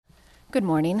Good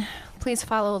morning. Please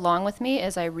follow along with me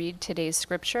as I read today's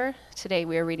scripture. Today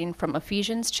we are reading from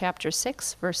Ephesians chapter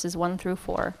 6, verses 1 through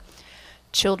 4.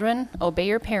 Children, obey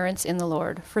your parents in the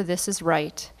Lord, for this is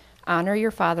right. Honor your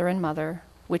father and mother,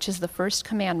 which is the first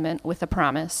commandment with a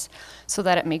promise, so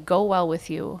that it may go well with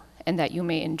you, and that you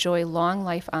may enjoy long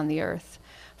life on the earth.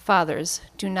 Fathers,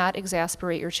 do not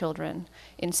exasperate your children.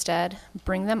 Instead,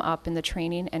 bring them up in the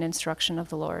training and instruction of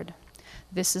the Lord.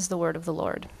 This is the word of the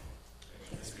Lord.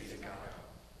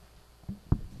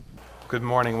 Good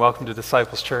morning. Welcome to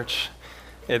Disciples Church.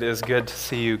 It is good to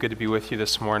see you, good to be with you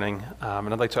this morning.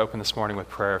 And I'd like to open this morning with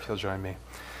prayer, if you'll join me.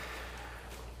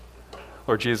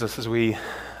 Lord Jesus, as we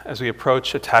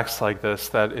approach a text like this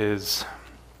that is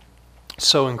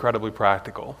so incredibly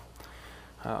practical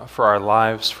for our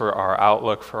lives, for our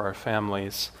outlook, for our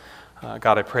families,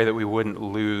 God, I pray that we wouldn't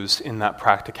lose in that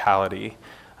practicality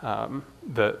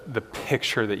the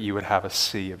picture that you would have us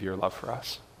see of your love for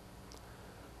us.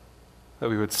 That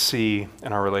we would see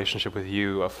in our relationship with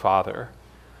you a Father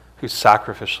who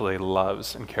sacrificially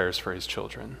loves and cares for his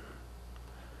children,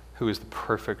 who is the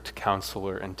perfect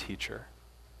counselor and teacher,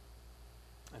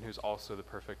 and who's also the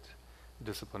perfect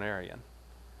disciplinarian.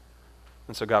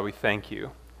 And so, God, we thank you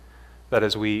that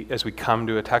as we come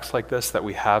to a text like this, that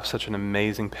we have such an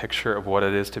amazing picture of what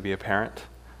it is to be a parent,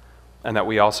 and that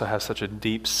we also have such a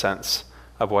deep sense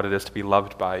of what it is to be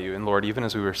loved by you. And Lord, even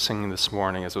as we were singing this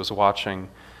morning, as I was watching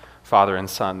Father and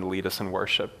Son lead us in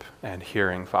worship, and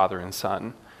hearing Father and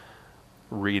Son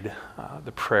read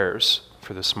the prayers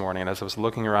for this morning. And as I was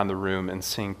looking around the room and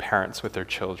seeing parents with their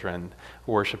children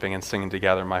worshiping and singing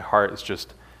together, my heart is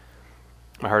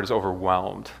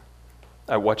overwhelmed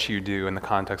at what you do in the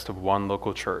context of one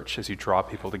local church as you draw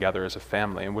people together as a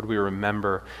family. And would we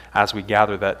remember as we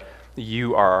gather that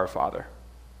you are our Father.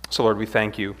 So Lord, we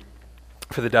thank you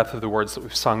for the depth of the words that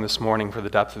we've sung this morning, for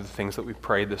the depth of the things that we've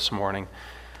prayed this morning,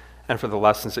 and for the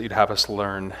lessons that you'd have us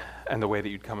learn, and the way that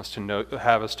you'd have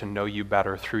us to know you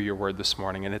better through your word this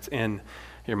morning. And it's in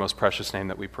your most precious name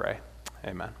that we pray.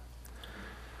 Amen.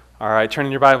 All right, turn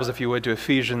in your Bibles, if you would, to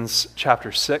Ephesians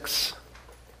chapter 6.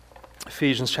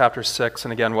 Ephesians chapter 6,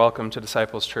 and again, welcome to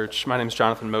Disciples Church. My name is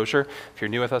Jonathan Mosier. If you're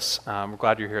new with us, we're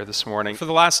glad you're here this morning. For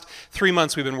the last 3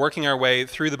 months, we've been working our way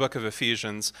through the book of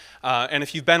Ephesians, and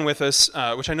if you've been with us,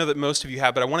 which I know that most of you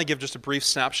have, but I want to give just a brief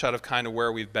snapshot of kind of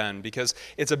where we've been, because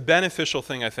it's a beneficial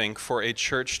thing, I think, for a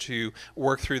church to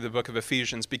work through the book of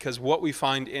Ephesians, because what we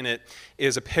find in it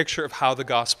is a picture of how the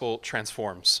gospel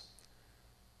transforms.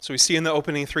 So we see in the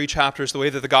opening 3 chapters the way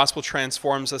that the gospel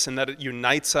transforms us and that it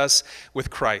unites us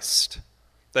with Christ.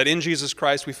 That in Jesus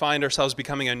Christ we find ourselves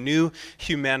becoming a new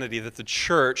humanity, that the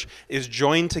church is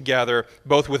joined together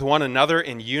both with one another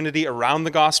in unity around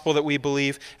the gospel that we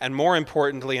believe, and more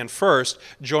importantly and first,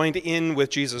 joined in with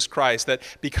Jesus Christ, that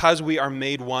because we are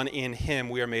made one in him,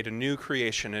 we are made a new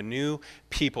creation, a new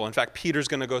people. In fact, Peter's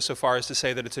going to go so far as to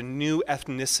say that it's a new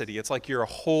ethnicity. It's like you're a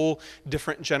whole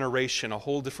different generation, a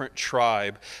whole different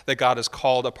tribe that God has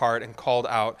called apart and called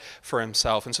out for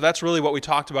himself. And so that's really what we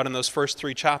talked about in those first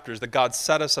 3 chapters, that God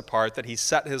set us apart, that he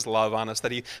set his love on us,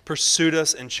 that he pursued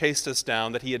us and chased us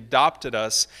down, that he adopted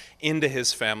us into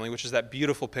his family, which is that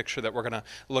beautiful picture that we're going to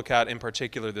look at in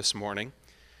particular this morning.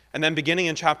 And then beginning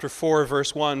in chapter 4,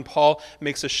 verse 1, Paul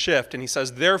makes a shift, and he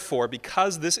says, "Therefore,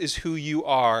 because this is who you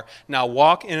are, now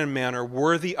walk in a manner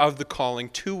worthy of the calling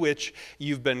to which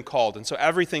you've been called." And so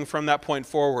everything from that point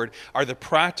forward are the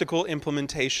practical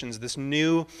implementations, this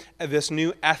new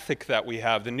ethic that we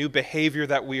have, the new behavior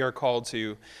that we are called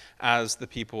to as the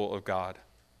people of God.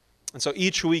 And so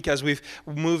each week as we've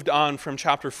moved on from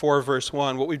chapter 4, verse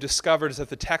 1, what we've discovered is that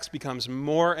the text becomes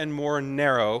more and more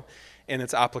narrow in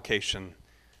its application.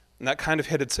 And that kind of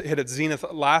hit its zenith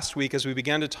last week as we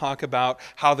began to talk about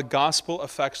how the gospel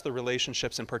affects the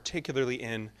relationships, and particularly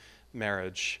in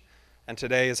marriage. And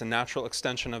today is a natural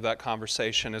extension of that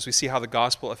conversation as we see how the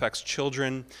gospel affects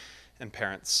children and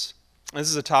parents. This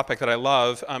is a topic that I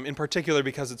love, in particular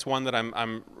because it's one that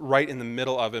I'm right in the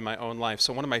middle of in my own life.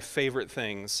 So one of my favorite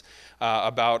things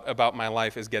about my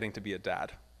life is getting to be a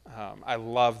dad. I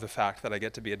love the fact that I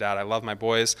get to be a dad. I love my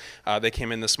boys. They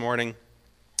came in this morning,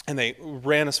 and they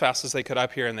ran as fast as they could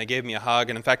up here, and they gave me a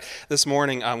hug. And in fact, this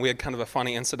morning, we had kind of a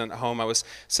funny incident at home. I was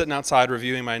sitting outside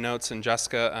reviewing my notes, and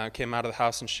Jessica came out of the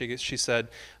house, and she said,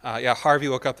 Harvey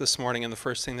woke up this morning, and the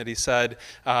first thing that he said,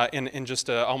 in just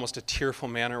almost a tearful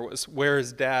manner, was, "Where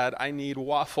is Dad? I need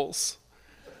waffles."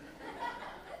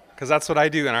 Because that's what I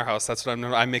do in our house. That's what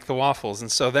I make the waffles.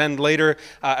 And so then later,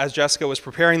 as Jessica was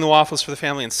preparing the waffles for the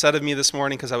family, instead of me this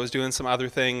morning, because I was doing some other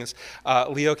things,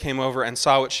 Leo came over and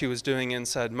saw what she was doing and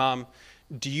said, "Mom,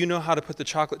 do you know how to put the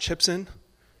chocolate chips in?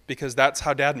 Because that's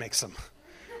how Dad makes them."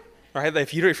 Right?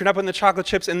 If you're not putting the chocolate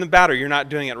chips in the batter, you're not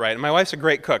doing it right. And my wife's a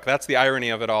great cook. That's the irony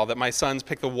of it all, that my sons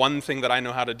pick the one thing that I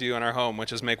know how to do in our home,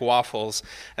 which is make waffles,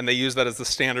 and they use that as the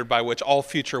standard by which all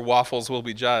future waffles will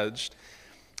be judged.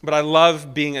 But I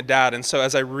love being a dad, and so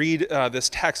as I read this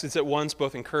text, it's at once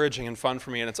both encouraging and fun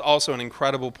for me, and it's also an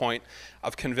incredible point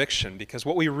of conviction, because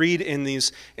what we read in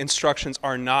these instructions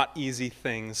are not easy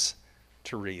things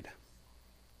to read.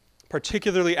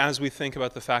 Particularly as we think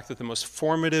about the fact that the most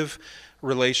formative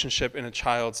relationship in a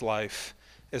child's life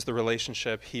is the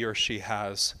relationship he or she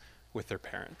has with their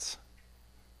parents.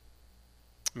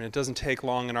 I mean, it doesn't take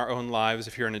long in our own lives,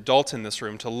 if you're an adult in this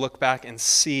room, to look back and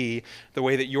see the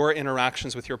way that your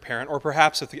interactions with your parent, or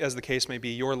perhaps, as the case may be,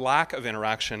 your lack of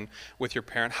interaction with your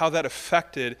parent, how that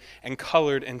affected and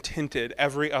colored and tinted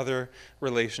every other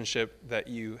relationship that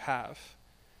you have.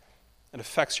 It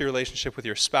affects your relationship with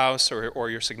your spouse or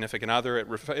your significant other.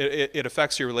 It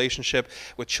affects your relationship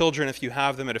with children if you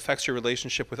have them. It affects your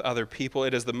relationship with other people.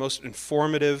 It is the most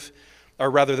informative, or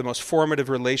rather the most formative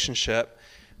relationship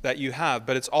that you have.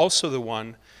 But it's also the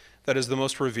one that is the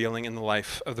most revealing in the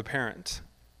life of the parent.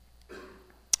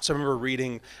 So I remember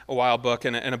reading a while book,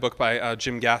 in a book by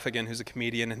Jim Gaffigan, who's a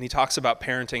comedian, and he talks about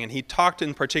parenting, and he talked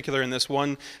in particular in this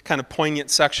one kind of poignant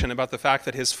section about the fact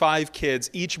that his 5 kids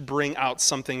each bring out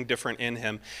something different in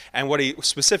him, and what he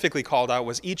specifically called out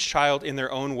was each child in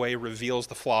their own way reveals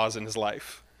the flaws in his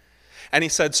life. And he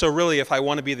said, so really, if I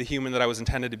want to be the human that I was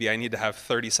intended to be, I need to have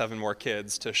 37 more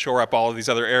kids to shore up all of these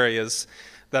other areas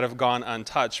that have gone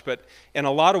untouched. But in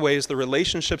a lot of ways, the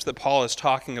relationships that Paul is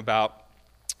talking about,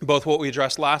 both what we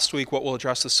addressed last week, what we'll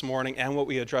address this morning, and what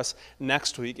we address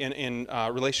next week in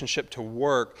relationship to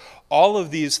work, all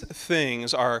of these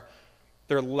things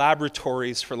they're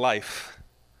laboratories for life.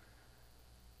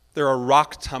 They're a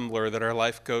rock tumbler that our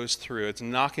life goes through. It's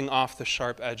knocking off the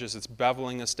sharp edges. It's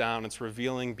beveling us down. It's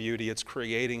revealing beauty. It's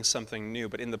creating something new.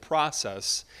 But in the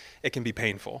process, it can be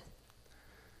painful.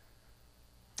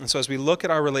 And so as we look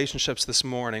at our relationships this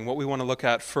morning, what we want to look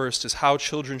at first is how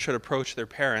children should approach their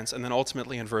parents, and then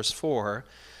ultimately in verse 4,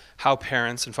 how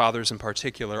parents and fathers in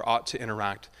particular ought to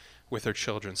interact with their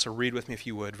children. So read with me if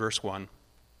you would, verse 1.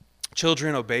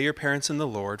 Children, obey your parents in the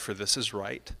Lord, for this is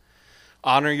right.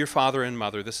 Honor your father and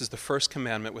mother. This is the first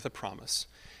commandment with a promise,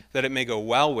 that it may go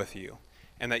well with you,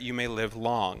 and that you may live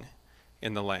long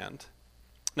in the land.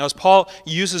 Now, as Paul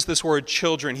uses this word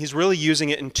children, he's really using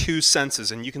it in 2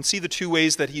 senses, and you can see the 2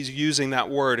 ways that he's using that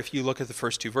word if you look at the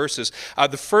first 2 verses.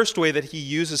 The first way that he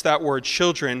uses that word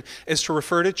children is to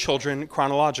refer to children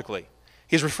chronologically.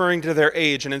 He's referring to their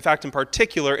age, and in fact, in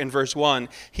particular, in verse 1,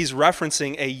 he's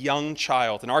referencing a young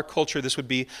child. In our culture, this would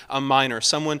be a minor,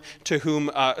 someone to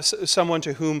whom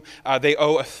they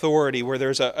owe authority, where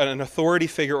there's an authority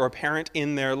figure or parent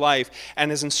in their life.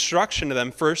 And his instruction to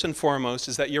them, first and foremost,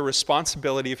 is that your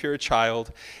responsibility, if you're a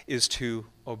child, is to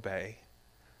obey.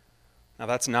 Now,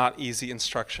 that's not easy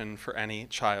instruction for any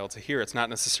child to hear. It's not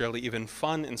necessarily even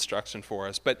fun instruction for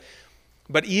us,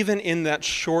 But even in that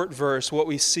short verse, what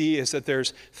we see is that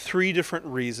there's 3 different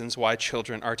reasons why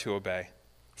children are to obey.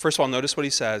 First of all, notice what he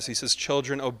says. He says,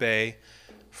 children, obey,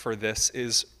 for this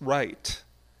is right.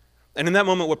 And in that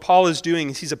moment, what Paul is doing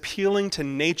is he's appealing to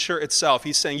nature itself.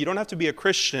 He's saying you don't have to be a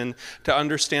Christian to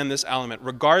understand this element.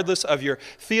 Regardless of your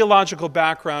theological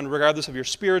background, regardless of your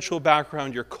spiritual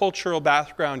background, your cultural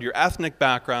background, your ethnic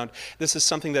background, this is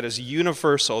something that is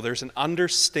universal. There's an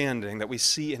understanding that we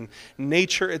see in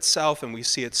nature itself, and we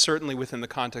see it certainly within the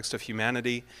context of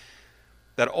humanity,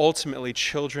 that ultimately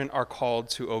children are called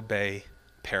to obey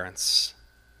parents.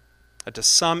 That to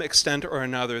some extent or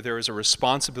another, there is a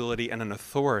responsibility and an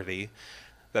authority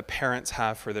that parents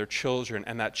have for their children,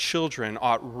 and that children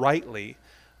ought rightly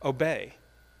obey.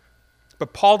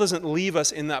 But Paul doesn't leave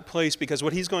us in that place, because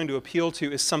what he's going to appeal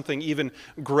to is something even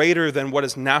greater than what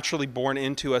is naturally born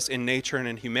into us in nature and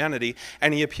in humanity,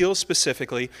 and he appeals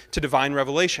specifically to divine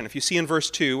revelation. If you see in verse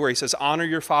 2 where he says, honor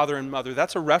your father and mother,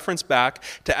 that's a reference back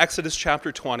to Exodus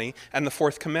chapter 20 and the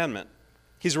 4th commandment.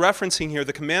 He's referencing here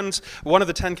the commandments, one of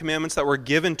the 10 commandments that were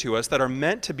given to us that are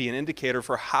meant to be an indicator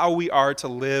for how we are to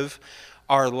live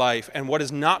our life. And what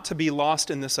is not to be lost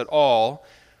in this at all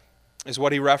is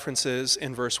what he references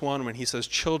in verse 1 when he says,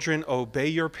 children, obey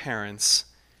your parents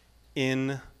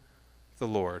in the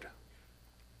Lord.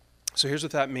 So here's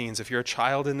what that means. If you're a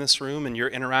child in this room and you're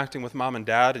interacting with mom and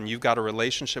dad and you've got a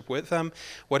relationship with them,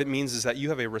 what it means is that you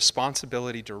have a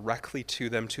responsibility directly to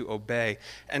them to obey.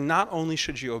 And not only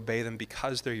should you obey them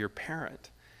because they're your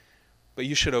parent, but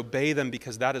you should obey them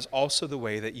because that is also the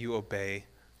way that you obey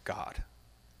God.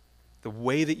 The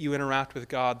way that you interact with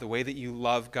God, the way that you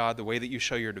love God, the way that you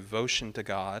show your devotion to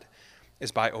God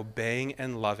is by obeying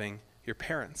and loving your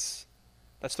parents.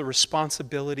 That's the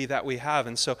responsibility that we have.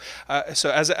 And so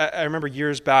as I remember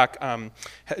years back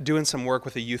doing some work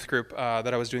with a youth group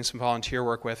that I was doing some volunteer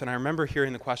work with, and I remember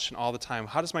hearing the question all the time,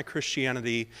 how does my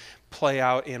Christianity play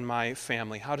out in my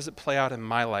family? How does it play out in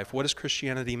my life? What does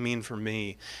Christianity mean for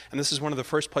me? And this is one of the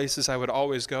first places I would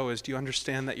always go is, do you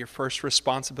understand that your first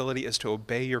responsibility is to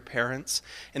obey your parents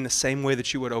in the same way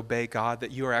that you would obey God,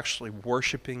 that you are actually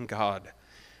worshiping God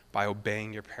by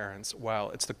obeying your parents?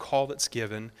 Well, it's the call that's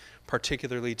given,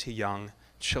 particularly to young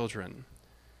children.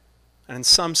 And in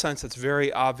some sense, it's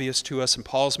very obvious to us, and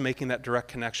Paul's making that direct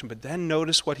connection. But then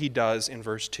notice what he does in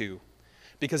verse 2.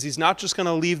 Because he's not just going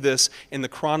to leave this in the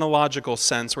chronological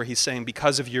sense where he's saying,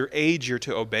 because of your age, you're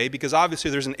to obey. Because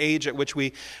obviously there's an age at which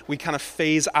we kind of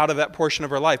phase out of that portion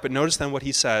of our life. But notice then what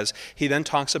he says. He then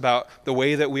talks about the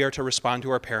way that we are to respond to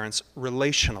our parents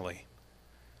relationally.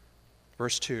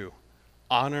 Verse 2.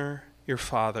 Honor your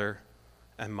father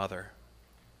and mother.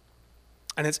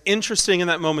 And it's interesting in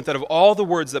that moment that of all the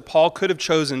words that Paul could have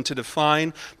chosen to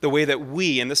define the way that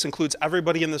we, and this includes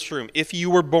everybody in this room, if you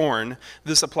were born,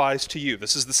 this applies to you.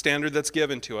 This is the standard that's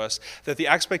given to us, that the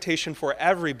expectation for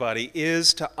everybody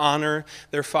is to honor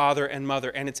their father and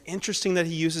mother. And it's interesting that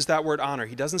he uses that word honor.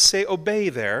 He doesn't say obey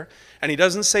there, and he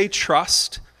doesn't say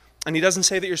trust, and he doesn't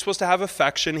say that you're supposed to have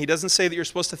affection. He doesn't say that you're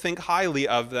supposed to think highly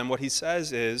of them. What he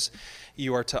says is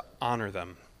you are to honor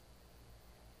them.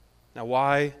 Now,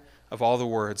 why, of all the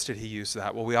words, did he use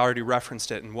that? Well, we already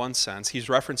referenced it in one sense. He's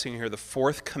referencing here the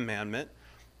fourth commandment,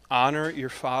 honor your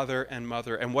father and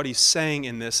mother. And what he's saying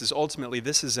in this is ultimately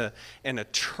this is an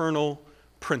eternal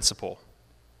principle.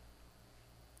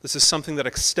 This is something that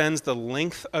extends the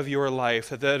length of your life,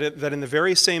 that in the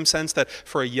very same sense that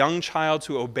for a young child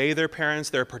to obey their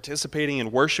parents, they're participating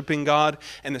in worshiping God,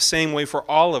 and the same way for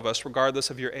all of us,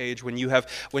 regardless of your age, when you have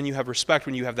respect,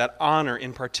 when you have that honor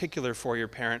in particular for your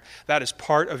parent, that is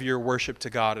part of your worship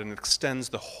to God, and it extends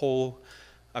the whole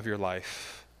of your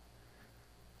life.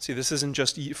 See, this isn't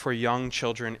just for young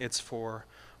children, it's for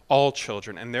all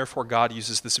children, and therefore God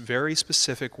uses this very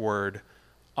specific word,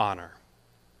 honor.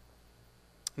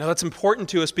 Now that's important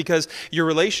to us because your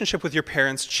relationship with your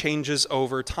parents changes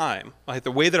over time. Like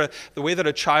the way that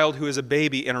a child who is a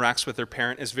baby interacts with their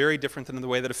parent is very different than the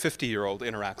way that a 50-year-old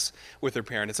interacts with their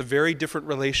parent. It's a very different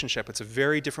relationship. It's a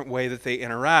very different way that they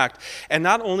interact. And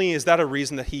not only is that a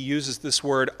reason that he uses this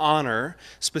word honor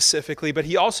specifically, but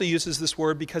he also uses this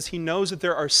word because he knows that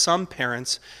there are some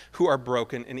parents who are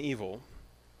broken and evil.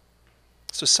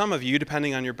 So some of you,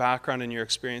 depending on your background and your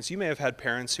experience, you may have had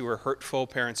parents who were hurtful,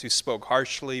 parents who spoke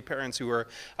harshly, parents who were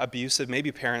abusive,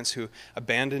 maybe parents who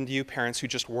abandoned you, parents who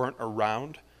just weren't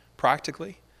around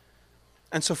practically.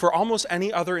 And so for almost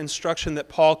any other instruction that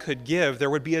Paul could give, there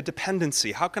would be a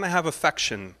dependency. How can I have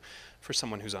affection for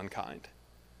someone who's unkind?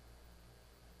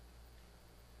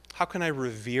 How can I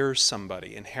revere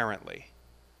somebody inherently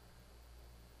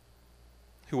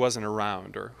who wasn't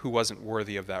around or who wasn't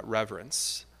worthy of that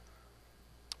reverence?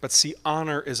 But see,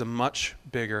 honor is a much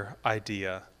bigger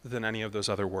idea than any of those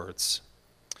other words.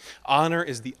 Honor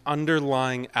is the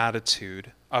underlying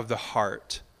attitude of the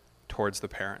heart towards the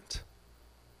parent.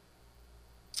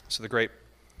 So the great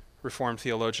Reformed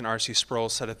theologian R.C. Sproul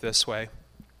said it this way.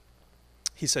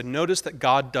 He said, notice that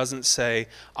God doesn't say,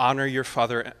 honor your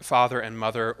father and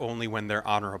mother only when they're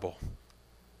honorable.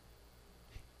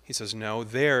 He says, no,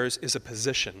 theirs is a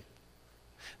position.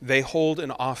 They hold an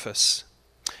office.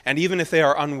 And even if they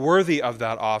are unworthy of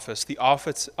that office, the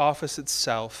office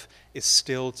itself is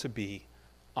still to be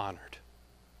honored.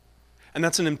 And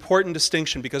that's an important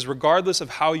distinction because regardless of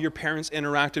how your parents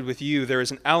interacted with you, there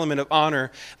is an element of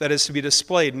honor that is to be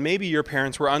displayed. Maybe your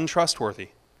parents were untrustworthy,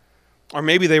 or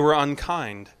maybe they were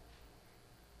unkind.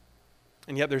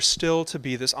 And yet there's still to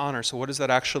be this honor. So what does that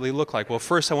actually look like? Well,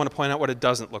 first I want to point out what it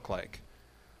doesn't look like.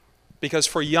 Because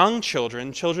for young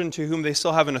children, children to whom they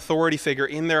still have an authority figure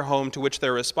in their home to which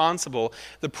they're responsible,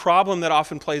 the problem that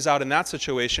often plays out in that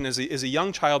situation is a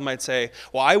young child might say,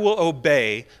 well, I will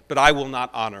obey, but I will not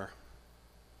honor.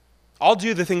 I'll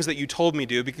do the things that you told me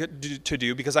to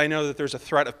do because I know that there's a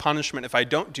threat of punishment if I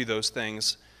don't do those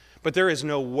things, but there is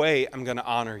no way I'm going to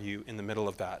honor you in the middle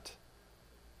of that.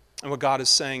 And what God is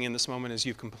saying in this moment is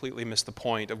you've completely missed the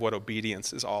point of what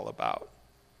obedience is all about.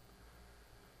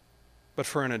 But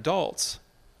for an adult,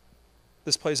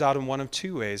 this plays out in one of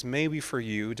two ways. Maybe for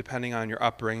you, depending on your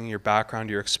upbringing, your background,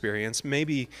 your experience,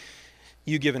 maybe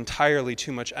you give entirely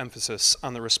too much emphasis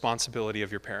on the responsibility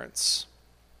of your parents.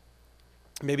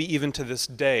 Maybe even to this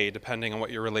day, depending on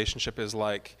what your relationship is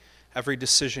like, every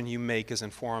decision you make is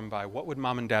informed by what would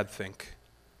mom and dad think?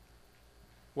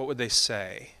 What would they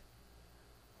say?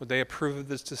 Would they approve of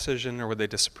this decision or would they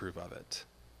disapprove of it?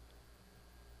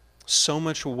 so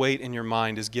much weight in your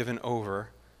mind is given over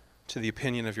to the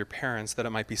opinion of your parents that it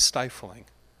might be stifling.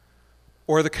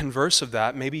 Or the converse of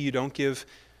that, maybe you don't give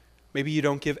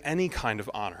any kind of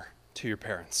honor to your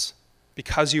parents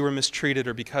because you were mistreated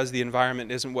or because the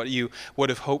environment isn't what you would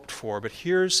have hoped for. But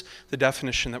here's the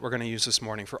definition that we're going to use this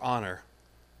morning for honor.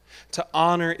 To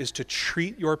honor is to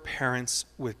treat your parents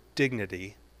with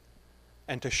dignity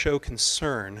and to show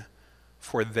concern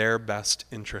for their best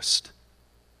interest.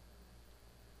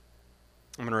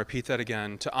 I'm going to repeat that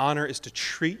again. To honor is to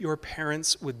treat your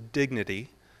parents with dignity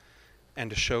and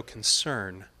to show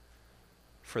concern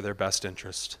for their best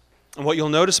interest. And what you'll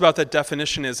notice about that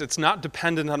definition is it's not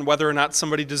dependent on whether or not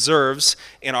somebody deserves,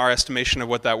 in our estimation of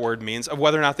what that word means, of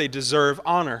whether or not they deserve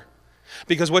honor.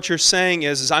 Because what you're saying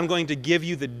is I'm going to give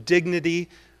you the dignity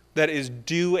that is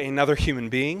due another human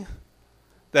being,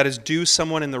 that is due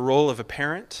someone in the role of a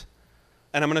parent,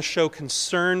 and I'm going to show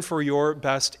concern for your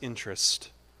best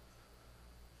interest.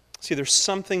 See, there's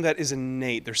something that is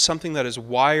innate, there's something that is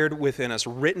wired within us,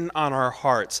 written on our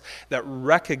hearts, that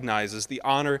recognizes the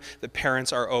honor that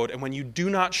parents are owed. And when you do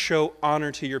not show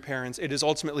honor to your parents, it is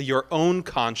ultimately your own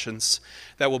conscience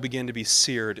that will begin to be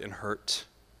seared and hurt.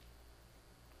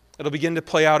 It'll begin to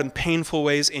play out in painful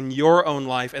ways in your own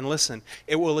life. And listen,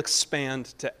 it will expand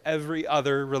to every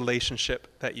other relationship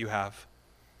that you have.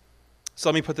 So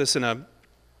let me put this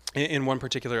in one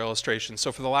particular illustration.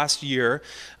 So for the last year,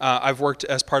 I've worked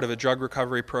as part of a drug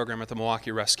recovery program at the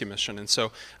Milwaukee Rescue Mission. And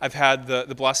so I've had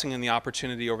the blessing and the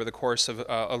opportunity over the course of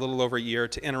a little over a year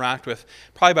to interact with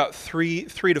probably about three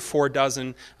to 4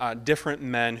 dozen different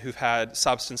men who've had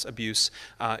substance abuse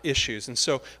issues. And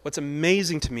so what's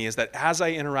amazing to me is that as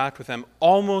I interact with them,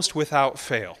 almost without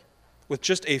fail, with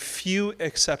just a few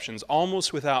exceptions,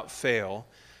 almost without fail,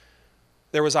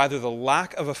 there was either the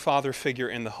lack of a father figure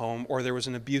in the home or there was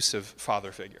an abusive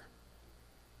father figure.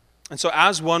 And so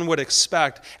as one would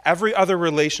expect, every other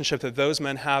relationship that those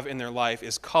men have in their life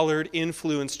is colored,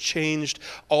 influenced, changed,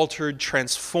 altered,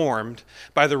 transformed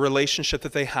by the relationship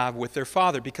that they have with their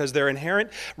father, because their inherent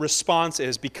response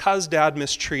is, because dad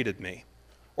mistreated me,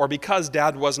 or because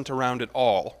dad wasn't around at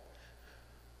all,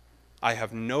 I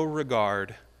have no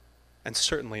regard and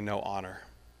certainly no honor.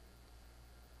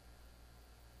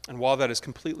 And while that is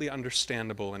completely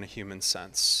understandable in a human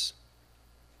sense,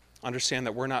 understand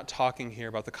that we're not talking here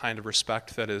about the kind of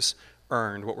respect that is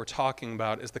earned. What we're talking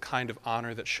about is the kind of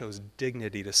honor that shows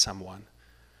dignity to someone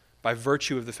by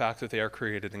virtue of the fact that they are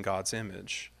created in God's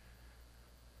image.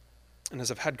 And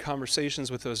as I've had conversations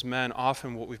with those men,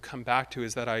 often what we've come back to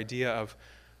is that idea of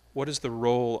what is the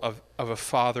role of a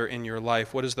father in your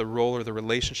life? What is the role or the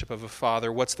relationship of a father?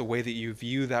 What's the way that you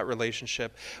view that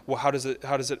relationship? Well, how does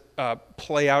it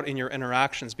play out in your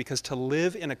interactions? Because to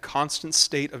live in a constant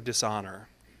state of dishonor,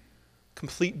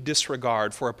 complete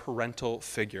disregard for a parental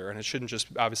figure, and it shouldn't just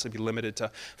obviously be limited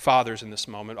to fathers in this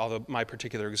moment, although my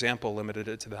particular example limited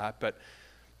it to that, but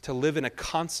to live in a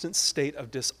constant state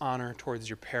of dishonor towards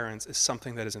your parents is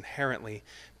something that is inherently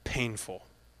painful.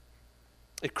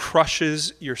 It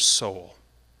crushes your soul.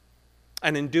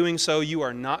 And in doing so, you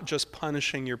are not just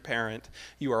punishing your parent,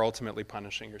 you are ultimately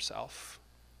punishing yourself.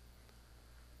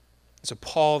 So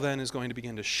Paul then is going to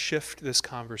begin to shift this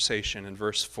conversation in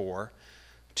verse 4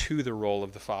 to the role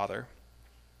of the father.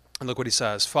 And look what he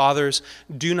says. Fathers,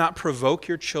 do not provoke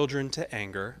your children to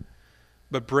anger,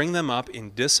 but bring them up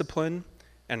in discipline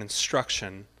and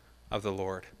instruction of the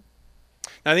Lord.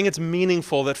 Now, I think it's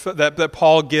meaningful that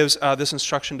Paul gives this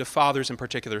instruction to fathers in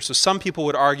particular. So some people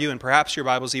would argue, and perhaps your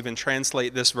Bibles even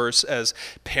translate this verse as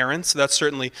parents. That's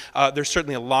certainly there's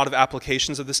certainly a lot of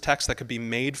applications of this text that could be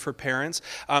made for parents.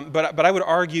 But I would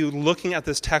argue, looking at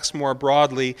this text more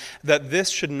broadly, that this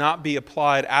should not be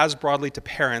applied as broadly to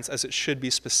parents as it should be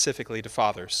specifically to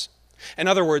fathers. In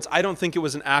other words, I don't think it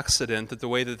was an accident that the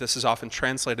way that this is often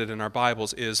translated in our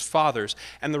Bibles is fathers.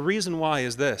 And the reason why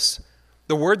is this.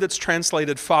 The word that's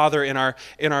translated father in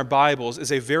our Bibles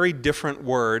is a very different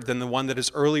word than the one that is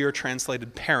earlier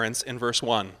translated parents in verse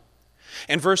 1.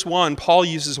 In verse 1, Paul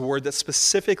uses a word that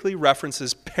specifically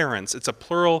references parents. It's a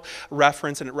plural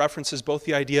reference, and it references both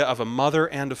the idea of a mother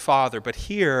and a father. But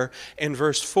here, in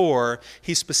verse 4,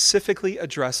 he specifically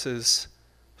addresses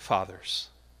fathers.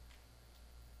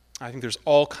 I think there's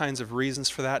all kinds of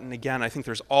reasons for that. And again, I think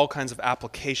there's all kinds of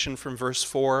application from verse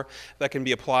 4 that can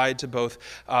be applied to both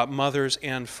mothers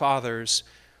and fathers.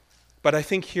 But I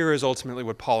think here is ultimately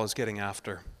what Paul is getting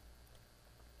after.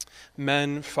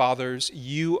 Men, fathers,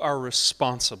 you are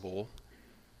responsible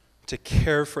to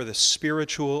care for the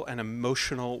spiritual and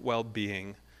emotional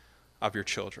well-being of your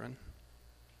children.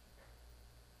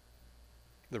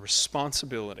 The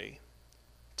responsibility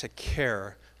to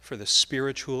care for for the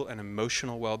spiritual and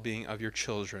emotional well-being of your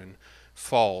children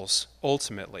falls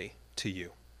ultimately to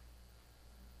you.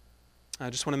 I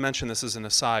just want to mention this as an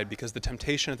aside because the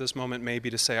temptation at this moment may be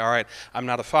to say, all right, I'm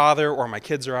not a father, or my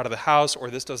kids are out of the house, or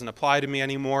this doesn't apply to me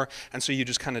anymore, and so you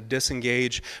just kind of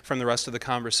disengage from the rest of the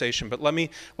conversation. But let me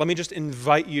just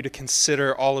invite you to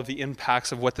consider all of the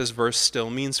impacts of what this verse still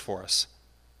means for us.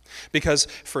 Because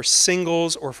for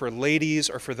singles, or for ladies,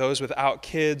 or for those without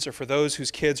kids, or for those whose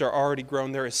kids are already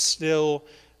grown, there is still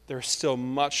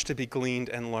much to be gleaned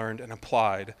and learned and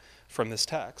applied from this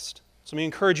text. So let me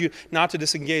encourage you not to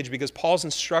disengage, because Paul's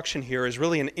instruction here is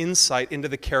really an insight into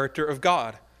the character of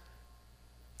God.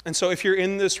 And so if you're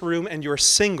in this room and you're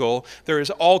single, there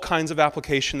is all kinds of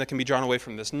application that can be drawn away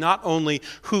from this. Not only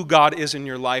who God is in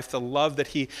your life, the love that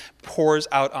he pours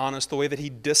out on us, the way that he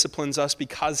disciplines us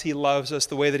because he loves us,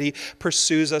 the way that he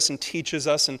pursues us and teaches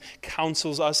us and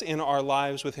counsels us in our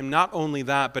lives with him. Not only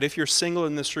that, but if you're single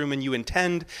in this room and you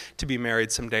intend to be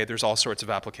married someday, there's all sorts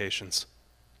of applications.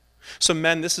 So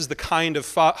men, this is the kind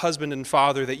of husband and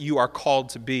father that you are called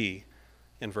to be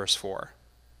in verse 4.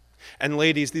 And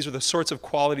ladies, these are the sorts of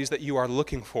qualities that you are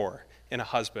looking for in a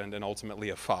husband and ultimately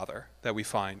a father that we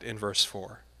find in verse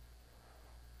 4.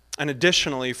 And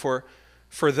additionally, for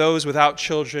those without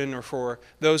children or for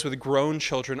those with grown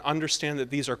children, understand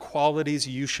that these are qualities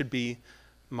you should be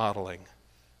modeling.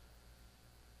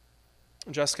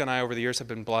 Jessica and I, over the years, have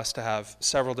been blessed to have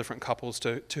several different couples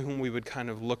to whom we would kind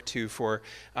of look to for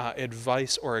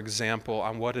advice or example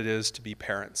on what it is to be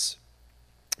parents.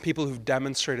 People who've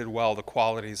demonstrated well the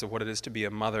qualities of what it is to be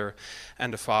a mother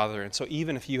and a father. And so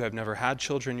even if you have never had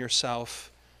children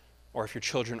yourself, or if your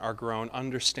children are grown,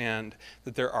 understand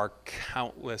that there are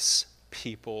countless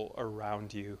people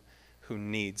around you who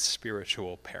need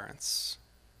spiritual parents.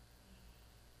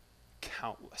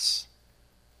 Countless.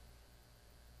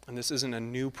 And this isn't a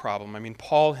new problem. I mean,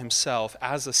 Paul himself,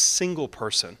 as a single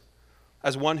person,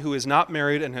 as one who is not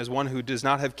married and as one who does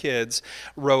not have kids,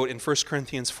 wrote in 1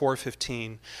 Corinthians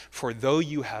 4:15, "For though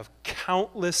you have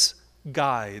countless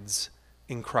guides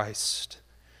in Christ,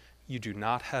 you do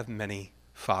not have many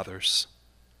fathers.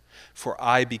 For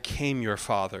I became your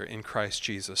father in Christ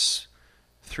Jesus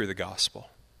through the gospel."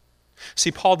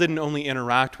 See, Paul didn't only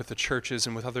interact with the churches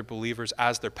and with other believers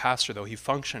as their pastor, though he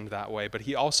functioned that way, but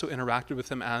he also interacted with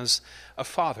them as a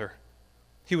father.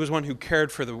 He was one who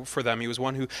cared for them. He was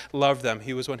one who loved them.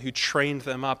 He was one who trained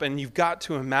them up. And you've got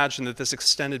to imagine that this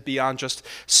extended beyond just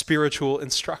spiritual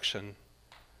instruction.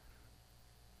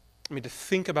 I mean, to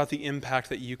think about the impact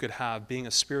that you could have being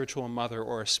a spiritual mother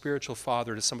or a spiritual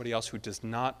father to somebody else who does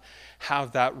not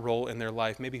have that role in their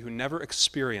life, maybe who never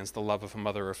experienced the love of a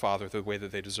mother or father the way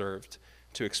that they deserved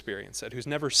to experience it, who's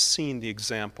never seen the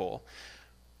example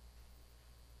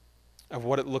of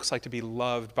what it looks like to be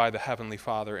loved by the Heavenly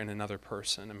Father in another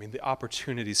person. I mean, the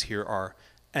opportunities here are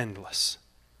endless.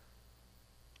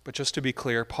 But just to be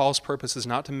clear, Paul's purpose is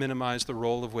not to minimize the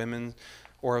role of women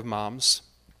or of moms.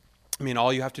 I mean,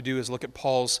 all you have to do is look at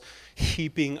Paul's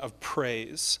heaping of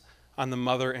praise on the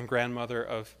mother and grandmother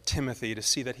of Timothy to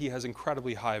see that he has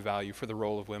incredibly high value for the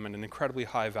role of women and incredibly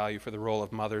high value for the role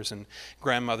of mothers and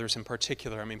grandmothers in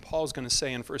particular. I mean, Paul's going to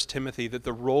say in 1 Timothy that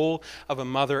the role of a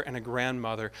mother and a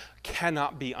grandmother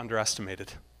cannot be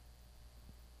underestimated.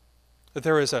 That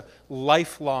there is a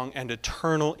lifelong and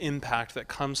eternal impact that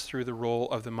comes through the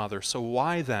role of the mother. So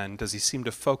why then does he seem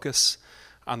to focus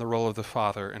on the role of the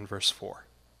father in verse 4?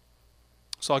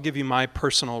 So I'll give you my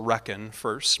personal reckon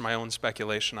first, my own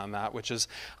speculation on that, which is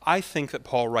I think that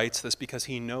Paul writes this because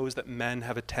he knows that men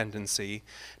have a tendency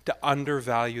to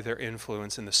undervalue their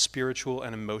influence in the spiritual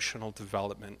and emotional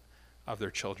development of their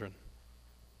children.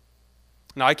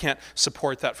 Now, I can't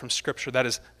support that from Scripture. That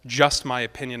is just my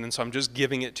opinion, and so I'm just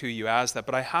giving it to you as that.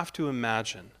 But I have to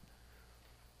imagine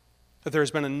that there has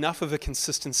been enough of a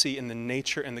consistency in the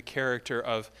nature and the character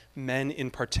of men in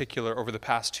particular over the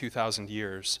past 2,000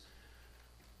 years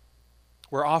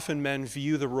where often men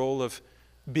view the role of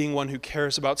being one who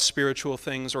cares about spiritual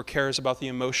things or cares about the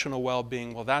emotional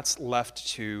well-being, well, that's left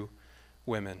to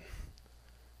women.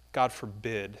 God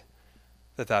forbid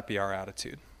that that be our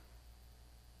attitude.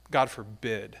 God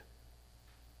forbid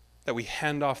that we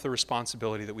hand off the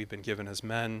responsibility that we've been given as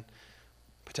men,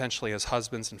 potentially as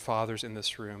husbands and fathers in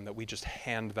this room, that we just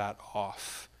hand that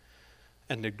off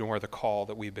and ignore the call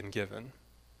that we've been given.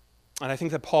 And I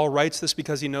think that Paul writes this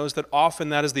because he knows that often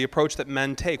that is the approach that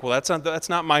men take. Well, that's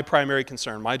not my primary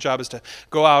concern. My job is to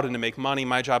go out and to make money.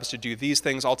 My job is to do these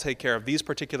things. I'll take care of these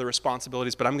particular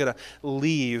responsibilities, but I'm going to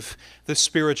leave the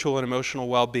spiritual and emotional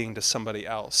well-being to somebody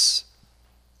else.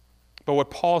 But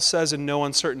what Paul says in no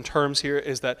uncertain terms here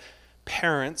is that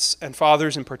parents, and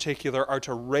fathers in particular, are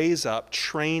to raise up,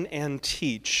 train, and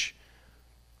teach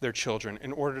their children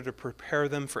in order to prepare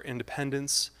them for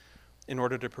independence, in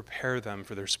order to prepare them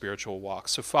for their spiritual walk.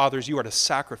 So fathers, you are to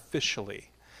sacrificially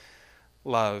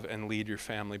love and lead your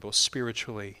family, both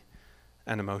spiritually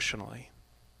and emotionally.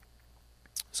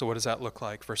 So what does that look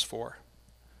like? Verse 4.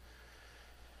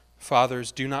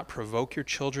 Fathers, do not provoke your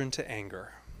children to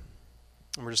anger.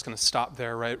 And we're just going to stop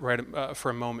there for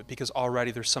a moment, because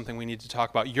already there's something we need to talk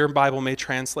about. Your Bible may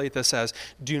translate this as,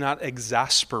 do not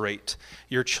exasperate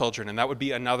your children. And that would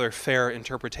be another fair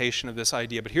interpretation of this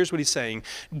idea. But here's what he's saying.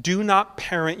 Do not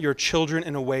parent your children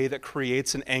in a way that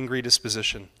creates an angry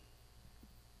disposition.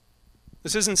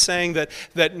 This isn't saying that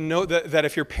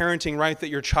if you're parenting right, that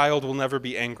your child will never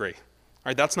be angry. All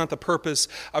right, that's not the purpose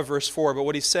of verse 4, but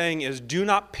what he's saying is, do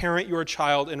not parent your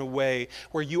child in a way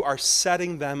where you are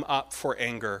setting them up for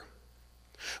anger,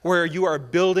 where you are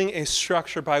building a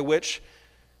structure by which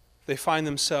they find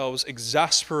themselves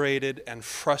exasperated and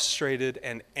frustrated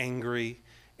and angry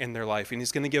in their life. And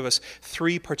he's going to give us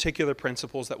 3 particular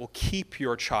principles that will keep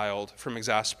your child from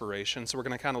exasperation. So we're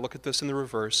going to kind of look at this in the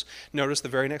reverse. Notice the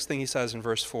very next thing he says in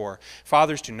verse 4.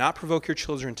 Fathers, do not provoke your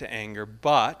children to anger,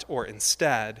 but, or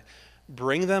instead,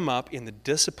 bring them up in the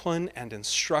discipline and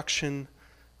instruction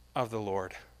of the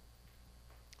Lord.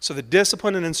 So the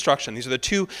discipline and instruction, these are the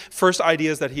 2 first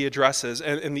ideas that he addresses.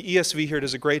 And the ESV here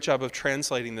does a great job of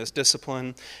translating this,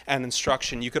 discipline and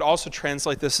instruction. You could also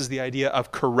translate this as the idea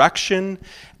of correction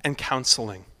and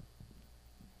counseling.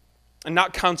 And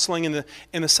not counseling in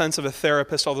the sense of a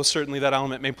therapist, although certainly that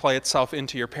element may play itself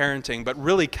into your parenting, but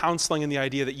really counseling in the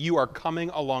idea that you are coming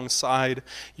alongside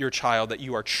your child, that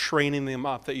you are training them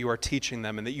up, that you are teaching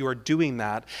them, and that you are doing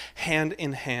that hand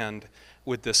in hand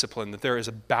with discipline, that there is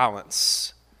a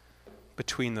balance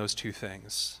between those 2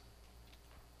 things.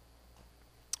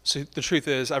 So the truth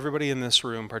is, everybody in this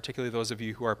room, particularly those of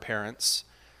you who are parents,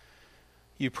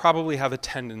 you probably have a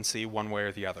tendency one way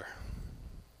or the other.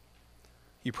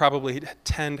 You probably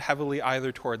tend heavily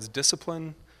either towards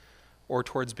discipline or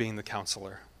towards being the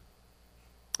counselor.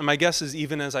 And my guess is,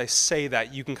 even as I say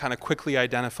that, you can kind of quickly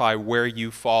identify where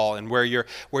you fall and where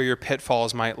your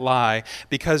pitfalls might lie,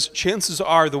 because chances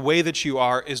are the way that you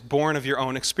are is born of your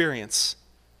own experience.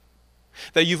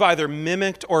 That you've either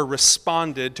mimicked or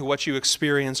responded to what you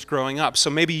experienced growing up. So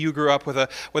maybe you grew up with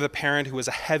a parent who was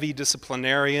a heavy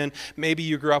disciplinarian. Maybe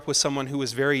you grew up with someone who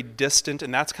was very distant,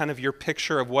 and that's kind of your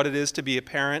picture of what it is to be a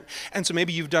parent. And so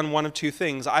maybe you've done one of 2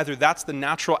 things. Either that's the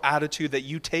natural attitude that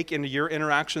you take into your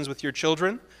interactions with your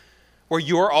children, or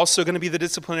you're also going to be the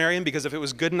disciplinarian, because if it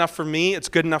was good enough for me, it's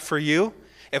good enough for you.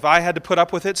 If I had to put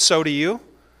up with it, so do you.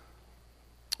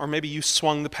 Or maybe you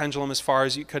swung the pendulum as far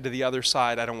as you could to the other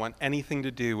side. I don't want anything to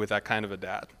do with that kind of a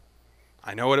dad.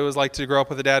 I know what it was like to grow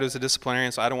up with a dad who's a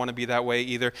disciplinarian, so I don't want to be that way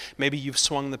either. Maybe you've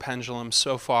swung the pendulum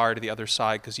so far to the other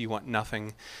side because you want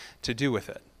nothing to do with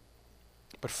it.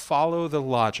 But follow the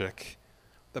logic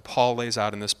that Paul lays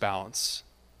out in this balance.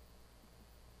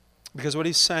 Because what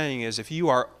he's saying is, if you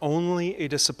are only a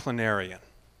disciplinarian,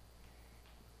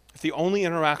 if the only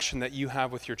interaction that you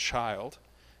have with your child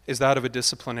is that of a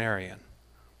disciplinarian,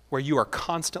 where you are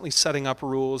constantly setting up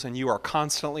rules and you are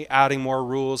constantly adding more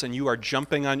rules and you are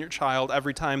jumping on your child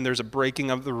every time there's a breaking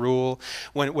of the rule,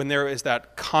 when there is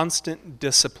that constant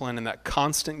discipline and that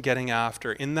constant getting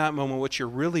after, in that moment what you're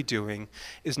really doing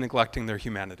is neglecting their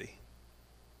humanity.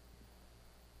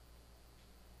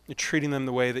 You're treating them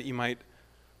the way that you might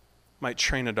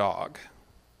train a dog,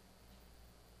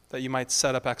 that you might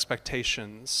set up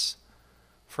expectations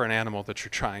for an animal that you're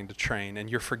trying to train, and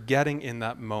you're forgetting in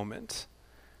that moment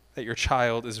that your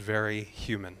child is very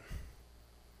human.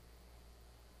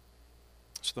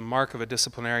 So the mark of a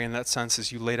disciplinarian in that sense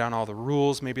is you lay down all the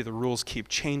rules. Maybe the rules keep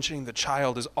changing. The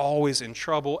child is always in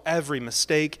trouble. Every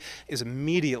mistake is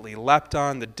immediately leapt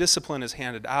on. The discipline is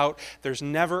handed out. There's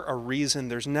never a reason.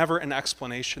 There's never an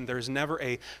explanation. There's never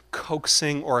a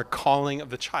coaxing or a calling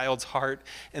of the child's heart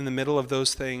in the middle of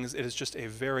those things. It is just a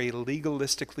very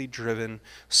legalistically driven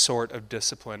sort of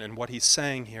discipline. And what he's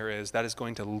saying here is that is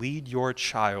going to lead your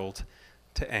child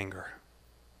to anger.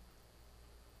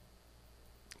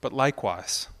 But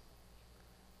likewise,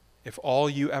 if all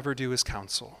you ever do is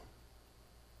counsel,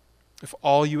 if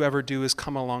all you ever do is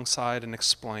come alongside and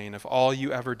explain, if all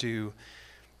you ever do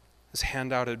is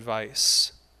hand out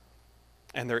advice,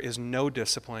 and there is no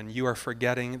discipline, you are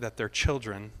forgetting that they're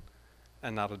children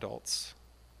and not adults.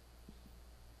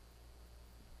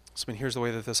 So here's the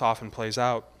way that this often plays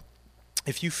out.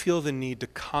 If you feel the need to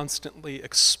constantly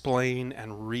explain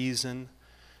and reason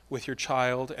with your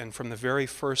child, and from the very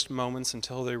first moments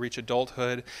until they reach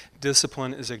adulthood,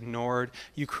 discipline is ignored,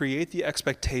 you create the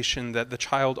expectation that the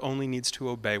child only needs to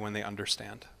obey when they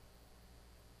understand.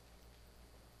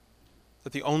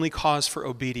 That the only cause for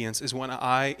obedience is when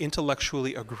I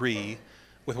intellectually agree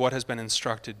with what has been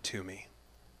instructed to me.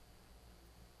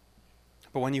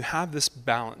 But when you have this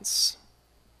balance,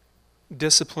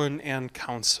 discipline and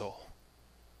counsel,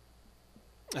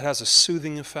 it has a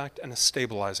soothing effect and a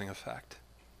stabilizing effect.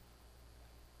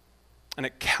 And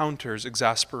it counters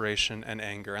exasperation and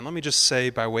anger. And let me just say,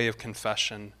 by way of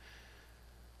confession,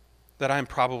 that I'm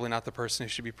probably not the person who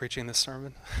should be preaching this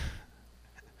sermon.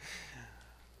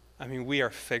 I mean, we are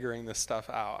figuring this stuff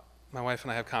out. My wife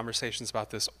and I have conversations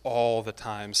about this all the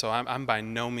time, so I'm by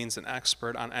no means an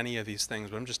expert on any of these things,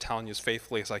 but I'm just telling you as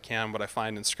faithfully as I can what I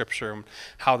find in Scripture and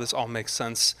how this all makes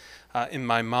sense in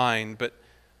my mind. But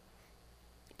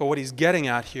what he's getting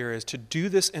at here is to do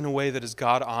this in a way that is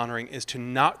God-honoring, is to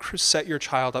not set your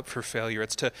child up for failure.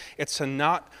 It's to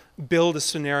not build a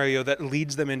scenario that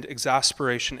leads them into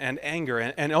exasperation and anger.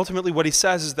 And ultimately what he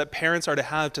says is that parents are to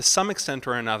have, to some extent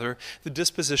or another, the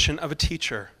disposition of a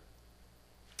teacher.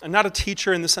 And not a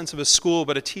teacher in the sense of a school,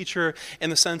 but a teacher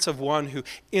in the sense of one who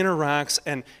interacts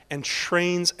and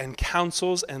trains and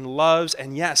counsels and loves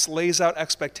and, yes, lays out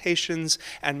expectations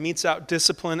and metes out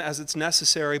discipline as it's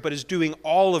necessary, but is doing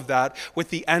all of that with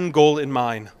the end goal in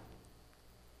mind.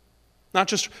 Not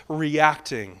just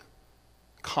reacting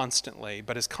constantly,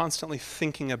 but is constantly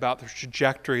thinking about the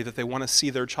trajectory that they want to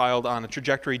see their child on, a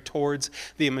trajectory towards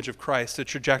the image of Christ, a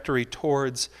trajectory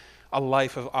towards a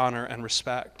life of honor and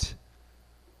respect.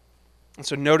 And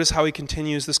so notice how he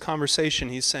continues this conversation.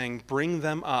 He's saying, bring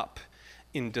them up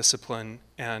in discipline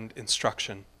and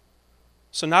instruction.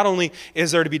 So not only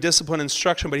is there to be discipline and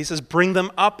instruction, but he says, bring them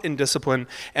up in discipline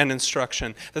and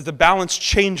instruction. That the balance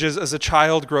changes as a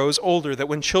child grows older. That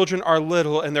when children are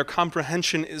little and their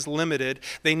comprehension is limited,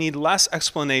 they need less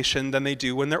explanation than they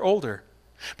do when they're older.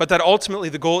 But that ultimately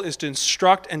the goal is to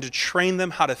instruct and to train them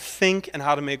how to think and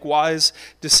how to make wise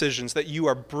decisions, that you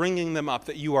are bringing them up,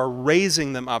 that you are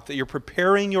raising them up, that you're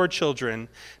preparing your children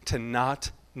to not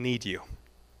need you.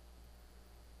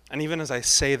 And even as I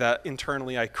say that,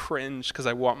 internally I cringe because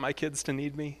I want my kids to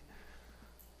need me.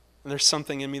 And there's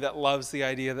something in me that loves the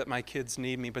idea that my kids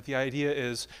need me, but the idea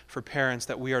is for parents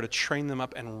that we are to train them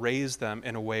up and raise them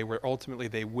in a way where ultimately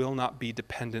they will not be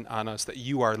dependent on us, that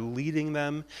you are leading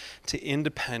them to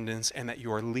independence and that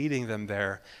you are leading them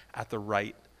there at the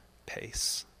right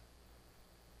pace.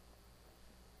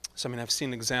 So, I've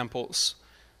seen examples,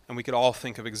 and we could all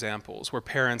think of examples, where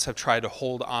parents have tried to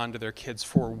hold on to their kids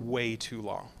for way too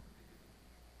long,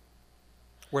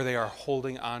 where they are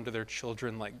holding on to their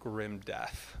children like grim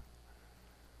death,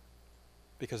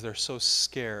 because they're so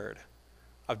scared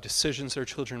of decisions their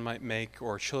children might make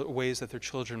or ways that their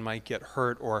children might get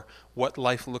hurt or what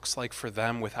life looks like for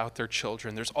them without their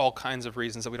children. There's all kinds of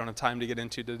reasons that we don't have time to get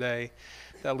into today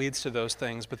that leads to those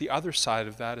things. But the other side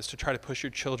of that is to try to push your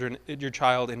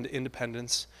child into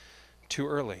independence too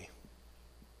early.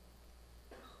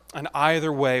 And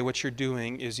either way, what you're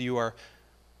doing is you are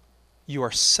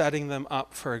setting them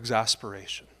up for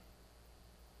exasperation.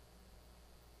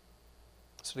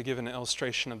 So to give an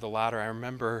illustration of the latter, I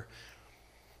remember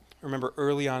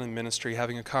early on in ministry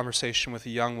having a conversation with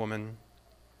a young woman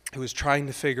who was trying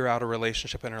to figure out a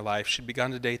relationship in her life. She'd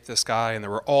begun to date this guy, and there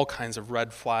were all kinds of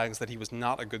red flags that he was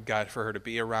not a good guy for her to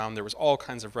be around. There was all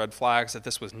kinds of red flags that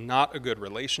this was not a good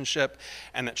relationship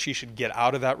and that she should get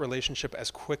out of that relationship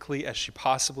as quickly as she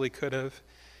possibly could have.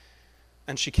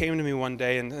 And she came to me one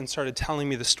day and started telling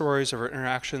me the stories of her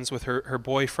interactions with her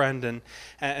boyfriend,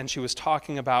 and she was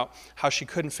talking about how she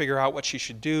couldn't figure out what she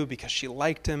should do because she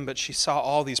liked him, but she saw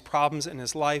all these problems in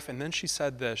his life. And then she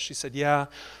said this. She said, yeah,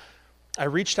 I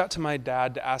reached out to my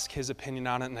dad to ask his opinion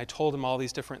on it, and I told him all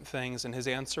these different things, and his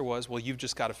answer was, well, you've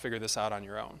just got to figure this out on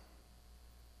your own.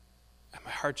 And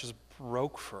my heart just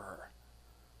broke for her.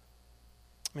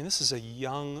 This is a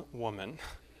young woman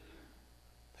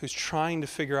who's trying to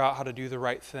figure out how to do the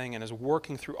right thing and is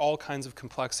working through all kinds of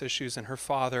complex issues, and her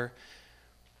father,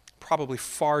 probably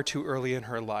far too early in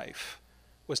her life,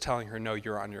 was telling her, no,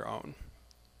 you're on your own.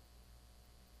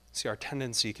 See, our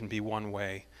tendency can be one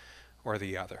way or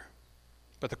the other.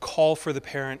 But the call for the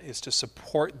parent is to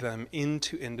support them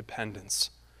into independence.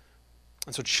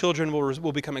 And so children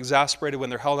will become exasperated when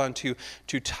they're held on too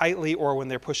tightly or when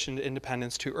they're pushed into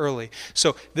independence too early.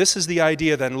 So this is the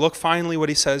idea then. Look finally what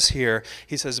he says here.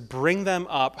 He says, bring them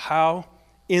up, how?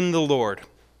 In the Lord.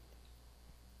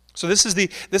 So this is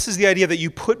the idea that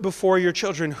you put before your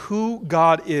children who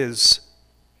God is.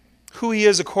 Who he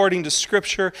is according to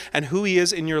Scripture and who he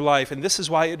is in your life. And this is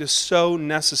why it is so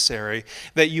necessary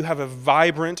that you have a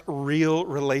vibrant, real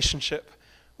relationship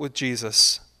with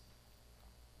Jesus.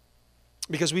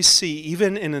 Because we see,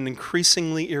 even in an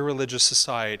increasingly irreligious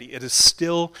society, it is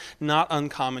still not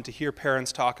uncommon to hear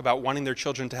parents talk about wanting their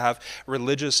children to have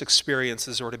religious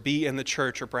experiences or to be in the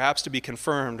church or perhaps to be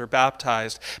confirmed or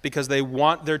baptized because they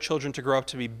want their children to grow up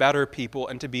to be better people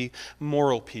and to be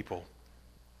moral people.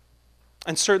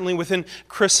 And certainly within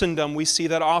Christendom, we see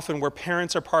that often where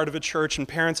parents are part of a church and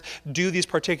parents do these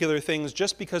particular things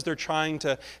just because they're trying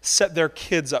to set their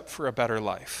kids up for a better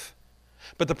life.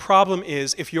 But the problem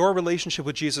is, if your relationship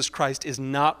with Jesus Christ is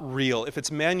not real, if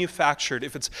it's manufactured,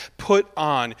 if it's put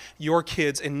on, your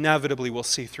kids inevitably will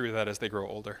see through that as they grow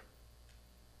older.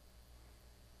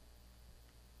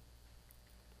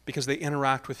 Because they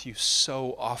interact with you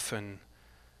so often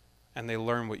and they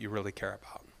learn what you really care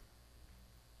about.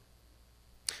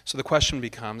 So the question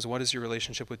becomes, what is your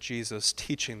relationship with Jesus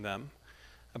teaching them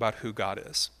about who God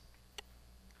is?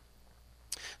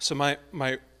 So my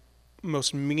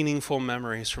most meaningful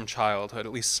memories from childhood,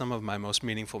 at least some of my most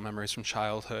meaningful memories from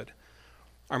childhood,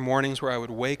 are mornings where I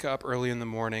would wake up early in the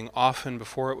morning, often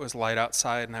before it was light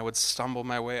outside, and I would stumble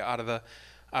my way out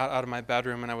of my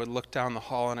bedroom, and I would look down the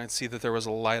hall and I'd see that there was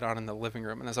a light on in the living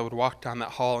room. And as I would walk down that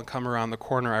hall and come around the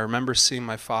corner, I remember seeing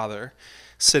my father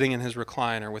sitting in his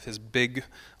recliner with his big,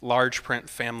 large print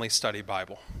family study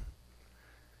Bible.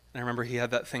 And I remember he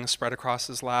had that thing spread across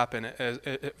his lap, and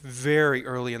very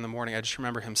early in the morning, I just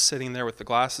remember him sitting there with the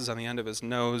glasses on the end of his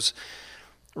nose,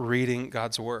 reading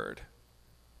God's Word.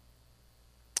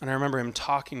 And I remember him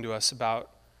talking to us about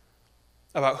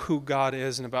who God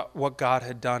is and about what God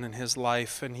had done in his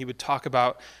life. And he would talk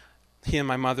about he and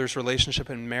my mother's relationship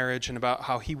and marriage and about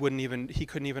how he couldn't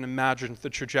even imagine the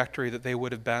trajectory that they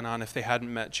would have been on if they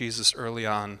hadn't met Jesus early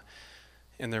on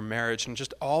in their marriage, and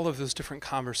just all of those different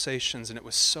conversations. And it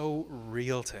was so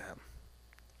real to him.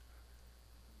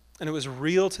 And it was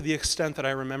real to the extent that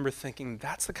I remember thinking,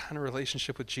 that's the kind of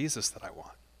relationship with Jesus that I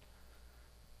want.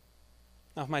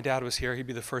 Now, if my dad was here, he'd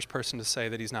be the first person to say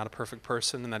that he's not a perfect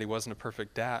person and that he wasn't a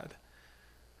perfect dad.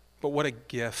 But what a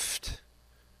gift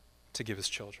to give his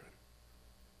children.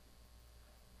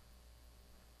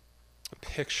 A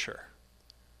picture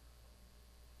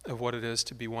of what it is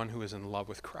to be one who is in love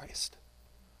with Christ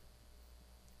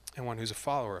and one who's a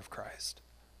follower of Christ.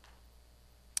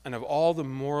 And of all the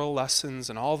moral lessons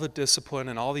and all the discipline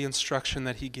and all the instruction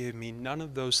that he gave me, none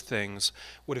of those things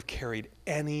would have carried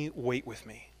any weight with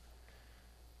me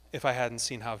if I hadn't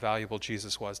seen how valuable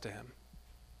Jesus was to him.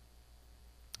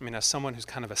 I mean, as someone who's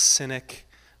kind of a cynic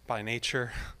by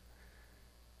nature,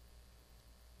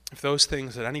 if those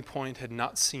things at any point had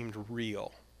not seemed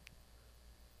real,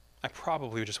 I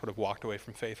probably just would have walked away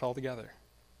from faith altogether.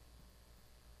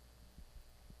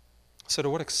 So to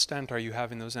what extent are you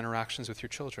having those interactions with your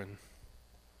children?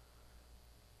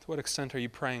 To what extent are you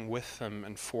praying with them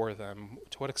and for them?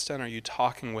 To what extent are you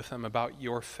talking with them about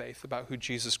your faith, about who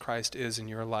Jesus Christ is in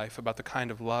your life, about the kind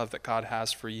of love that God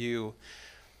has for you,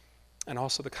 and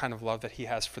also the kind of love that he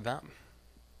has for them?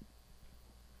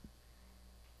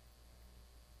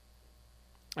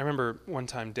 I remember one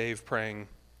time Dave praying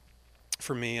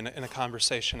for me in a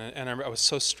conversation, and I was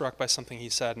so struck by something he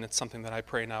said, and it's something that I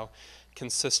pray now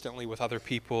consistently with other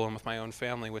people and with my own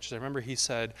family, which is, I remember he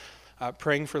said,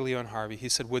 praying for Leo and Harvey, he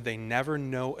said, would they never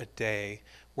know a day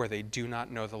where they do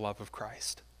not know the love of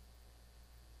Christ?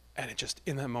 And it just,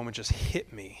 in that moment, just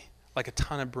hit me like a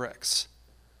ton of bricks.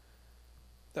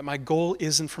 That my goal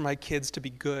isn't for my kids to be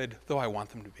good, though I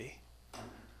want them to be.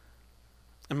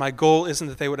 And my goal isn't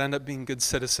that they would end up being good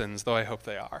citizens, though I hope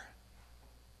they are.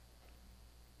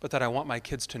 But that I want my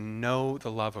kids to know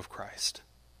the love of Christ,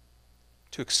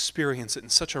 to experience it in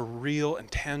such a real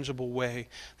and tangible way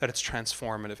that it's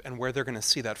transformative. And where they're going to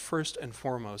see that first and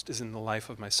foremost is in the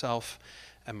life of myself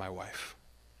and my wife.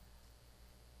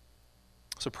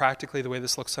 So practically the way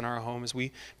this looks in our home is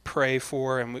we pray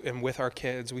for and with our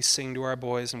kids, we sing to our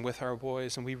boys and with our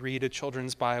boys, and we read a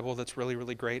children's Bible that's really,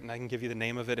 really great, and I can give you the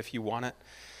name of it if you want it.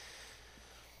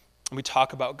 And we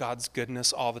talk about God's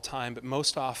goodness all the time, but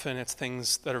most often it's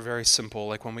things that are very simple,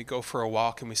 like when we go for a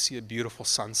walk and we see a beautiful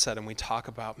sunset and we talk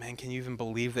about, man, can you even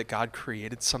believe that God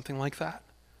created something like that?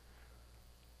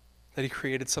 That he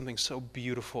created something so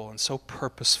beautiful and so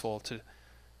purposeful to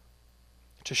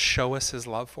show us his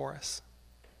love for us.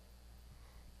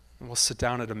 And we'll sit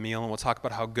down at a meal and we'll talk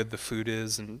about how good the food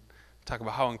is and talk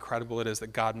about how incredible it is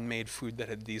that God made food that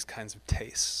had these kinds of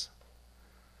tastes.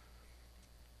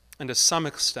 And to some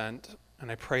extent,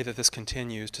 and I pray that this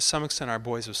continues, to some extent our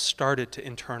boys have started to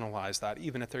internalize that,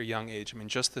 even at their young age. I mean,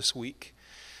 just this week,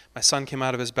 My son came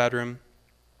out of his bedroom,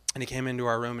 and he came into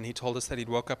our room, and he told us that he'd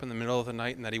woke up in the middle of the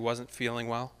night and that he wasn't feeling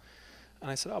well. And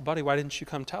I said, "Oh, buddy, why didn't you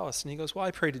come tell us?" And he goes, "Well,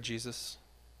 I prayed to Jesus."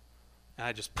 And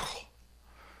I just,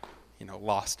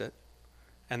 lost it.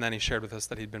 And then he shared with us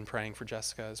that he'd been praying for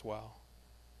Jessica as well.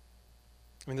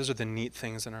 I mean, those are the neat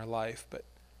things in our life. But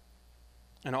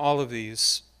in all of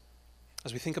these,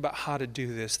 as we think about how to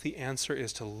do this, the answer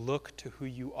is to look to who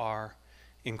you are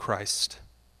in Christ.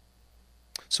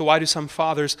 So why do some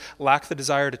fathers lack the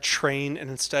desire to train and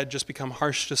instead just become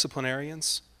harsh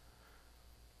disciplinarians?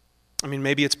 I mean,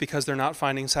 maybe it's because they're not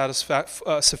finding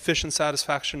sufficient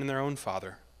satisfaction in their own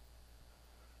father.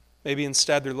 Maybe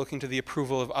instead they're looking to the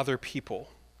approval of other people.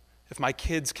 If my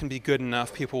kids can be good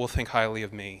enough, people will think highly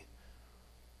of me.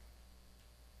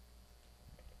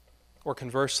 Or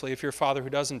conversely, if you're a father who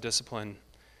doesn't discipline,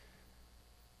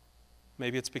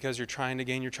 maybe it's because you're trying to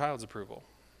gain your child's approval.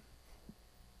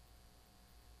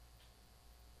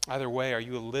 Either way, are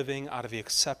you living out of the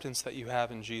acceptance that you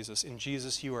have in Jesus? In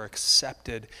Jesus, you are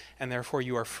accepted, and therefore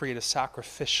you are free to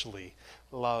sacrificially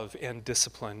love and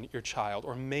discipline your child.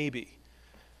 Or maybe,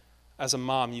 as a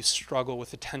mom, you struggle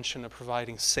with the tension of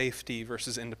providing safety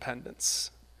versus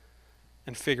independence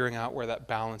and figuring out where that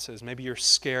balance is. Maybe you're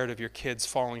scared of your kids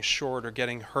falling short or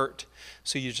getting hurt,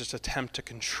 so you just attempt to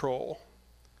control,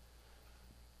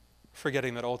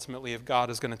 forgetting that ultimately if God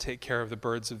is going to take care of the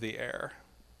birds of the air,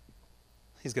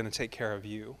 He's going to take care of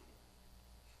you.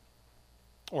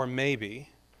 Or maybe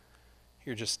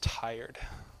you're just tired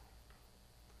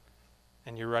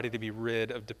and you're ready to be rid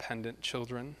of dependent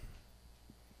children.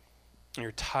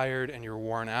 You're tired and you're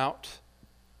worn out.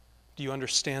 Do you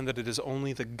understand that it is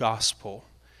only the gospel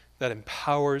that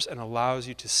empowers and allows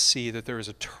you to see that there is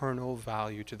eternal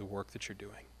value to the work that you're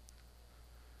doing?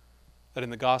 That in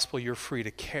the gospel you're free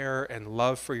to care and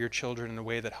love for your children in a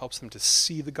way that helps them to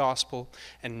see the gospel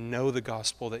and know the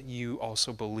gospel that you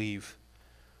also believe.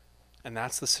 And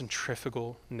that's the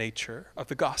centrifugal nature of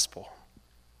the gospel.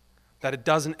 That it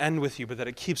doesn't end with you, but that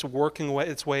it keeps working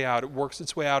its way out. It works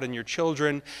its way out in your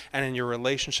children and in your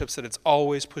relationships, that it's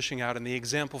always pushing out. And the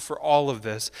example for all of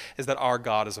this is that our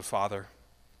God is a father.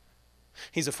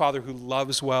 He's a father who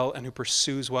loves well and who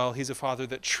pursues well. He's a father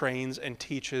that trains and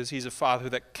teaches. He's a father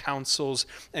that counsels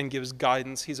and gives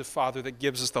guidance. He's a father that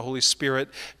gives us the Holy Spirit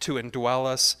to indwell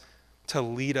us, to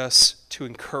lead us, to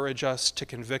encourage us, to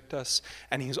convict us.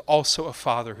 And he's also a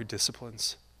father who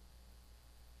disciplines.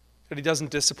 That he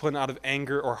doesn't discipline out of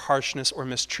anger or harshness or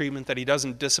mistreatment, that he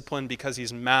doesn't discipline because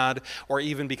he's mad or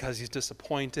even because he's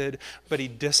disappointed, but he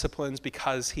disciplines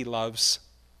because he loves.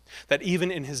 That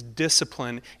even in his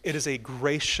discipline, it is a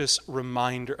gracious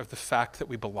reminder of the fact that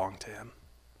we belong to him.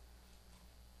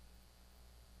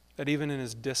 That even in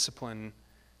his discipline,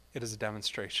 it is a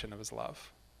demonstration of his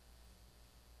love.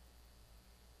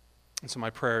 And so my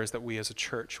prayer is that we as a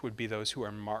church would be those who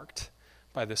are marked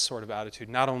by this sort of attitude,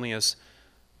 not only as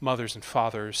mothers and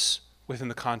fathers within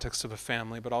the context of a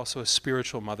family, but also as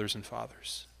spiritual mothers and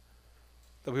fathers.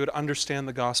 That we would understand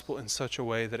the gospel in such a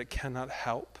way that it cannot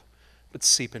help but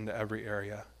seep into every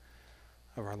area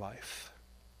of our life.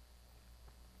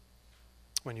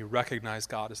 When you recognize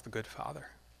God as the good Father,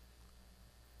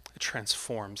 it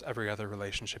transforms every other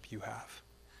relationship you have.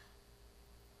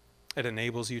 It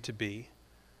enables you to be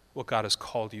what God has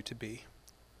called you to be,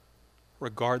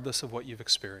 regardless of what you've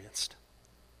experienced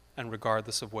and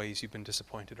regardless of ways you've been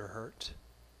disappointed or hurt.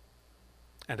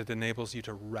 And it enables you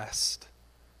to rest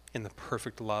in the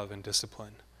perfect love and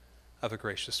discipline of a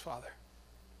gracious Father.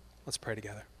 Let's pray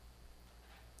together.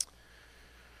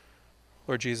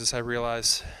 Lord Jesus, I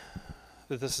realize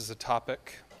that this is a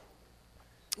topic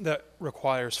that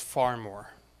requires far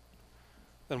more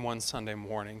than one Sunday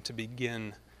morning to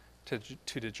begin to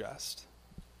digest.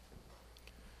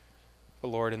 But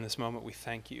Lord, in this moment we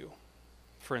thank you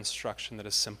for instruction that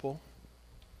is simple,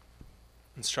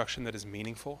 instruction that is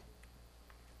meaningful.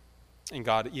 And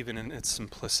God, even in its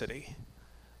simplicity,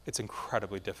 it's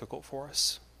incredibly difficult for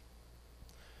us.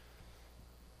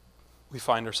 We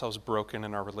find ourselves broken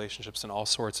in our relationships in all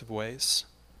sorts of ways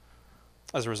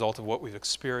as a result of what we've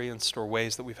experienced or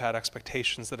ways that we've had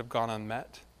expectations that have gone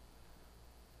unmet.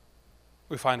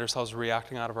 We find ourselves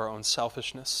reacting out of our own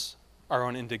selfishness, our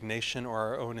own indignation, or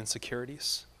our own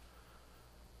insecurities.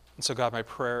 And so, God, my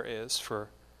prayer is for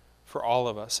all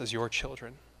of us as your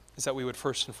children, is that we would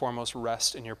first and foremost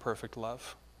rest in your perfect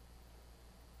love,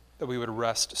 that we would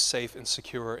rest safe and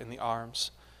secure in the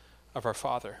arms of our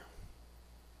Father,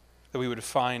 that we would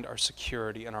find our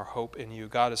security and our hope in you.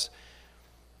 God,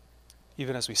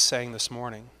 even as we sang this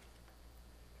morning,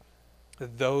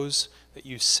 that those that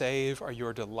you save are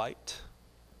your delight,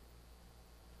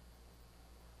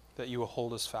 that you will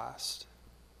hold us fast.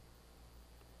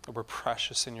 that we're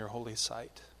precious in your holy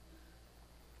sight,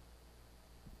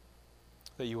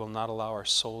 that you will not allow our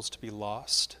souls to be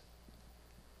lost,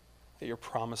 that your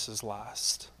promises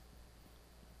last,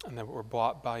 and that we're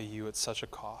bought by you at such a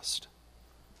cost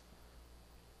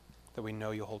that we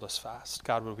know you'll hold us fast.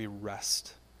 God, would we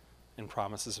rest in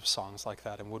promises of songs like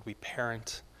that, and would we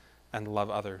parent and love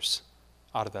others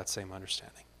out of that same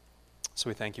understanding. So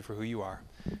we thank you for who you are,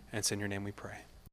 and it's in your name we pray.